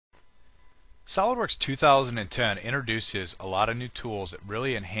SolidWorks 2010 introduces a lot of new tools that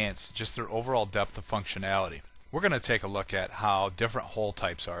really enhance just their overall depth of functionality. We're going to take a look at how different hole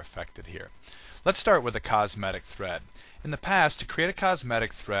types are affected here. Let's start with a cosmetic thread. In the past, to create a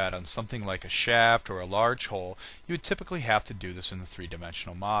cosmetic thread on something like a shaft or a large hole, you would typically have to do this in the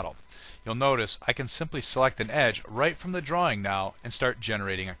three-dimensional model. You'll notice I can simply select an edge right from the drawing now and start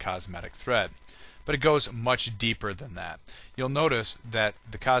generating a cosmetic thread. But it goes much deeper than that. You'll notice that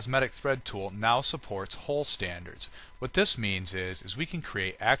the Cosmetic Thread tool now supports hole standards. What this means is we can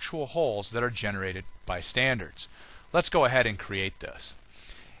create actual holes that are generated by standards. Let's go ahead and create this.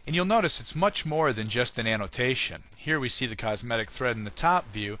 And you'll notice it's much more than just an annotation. Here we see the cosmetic thread in the top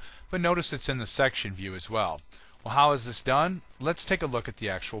view, but notice it's in the section view as well. Well, how is this done? Let's take a look at the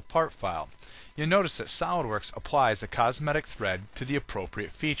actual part file. You'll notice that SolidWorks applies the cosmetic thread to the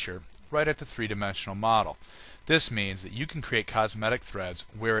appropriate feature right at the three-dimensional model. This means that you can create cosmetic threads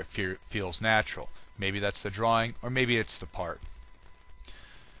where it feels natural. Maybe that's the drawing, or maybe it's the part.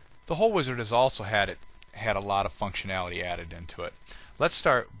 The Hole Wizard has also had a lot of functionality added into it. Let's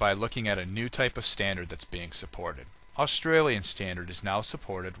start by looking at a new type of standard that's being supported. Australian standard is now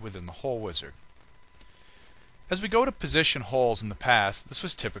supported within the Hole Wizard. As we go to position holes in the past, this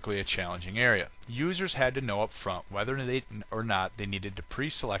was typically a challenging area. Users had to know up front whether or not they needed to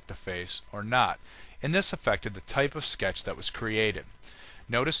pre-select a face or not, and this affected the type of sketch that was created.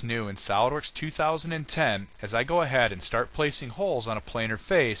 Notice new in SolidWorks 2010, as I go ahead and start placing holes on a planar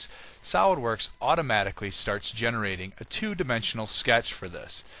face, SolidWorks automatically starts generating a two-dimensional sketch for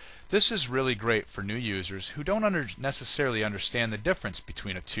this. This is really great for new users who don't necessarily understand the difference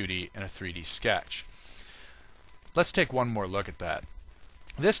between a 2D and a 3D sketch. Let's take one more look at that.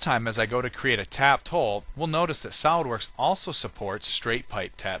 This time, as I go to create a tapped hole, we'll notice that SolidWorks also supports straight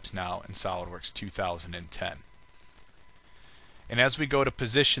pipe taps now in SolidWorks 2010. And as we go to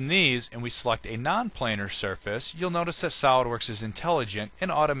position these and we select a non-planar surface, you'll notice that SolidWorks is intelligent and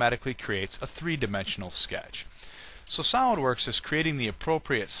automatically creates a three-dimensional sketch. So SolidWorks is creating the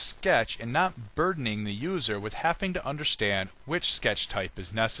appropriate sketch and not burdening the user with having to understand which sketch type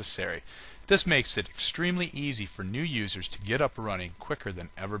is necessary. This makes it extremely easy for new users to get up and running quicker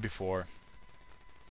than ever before.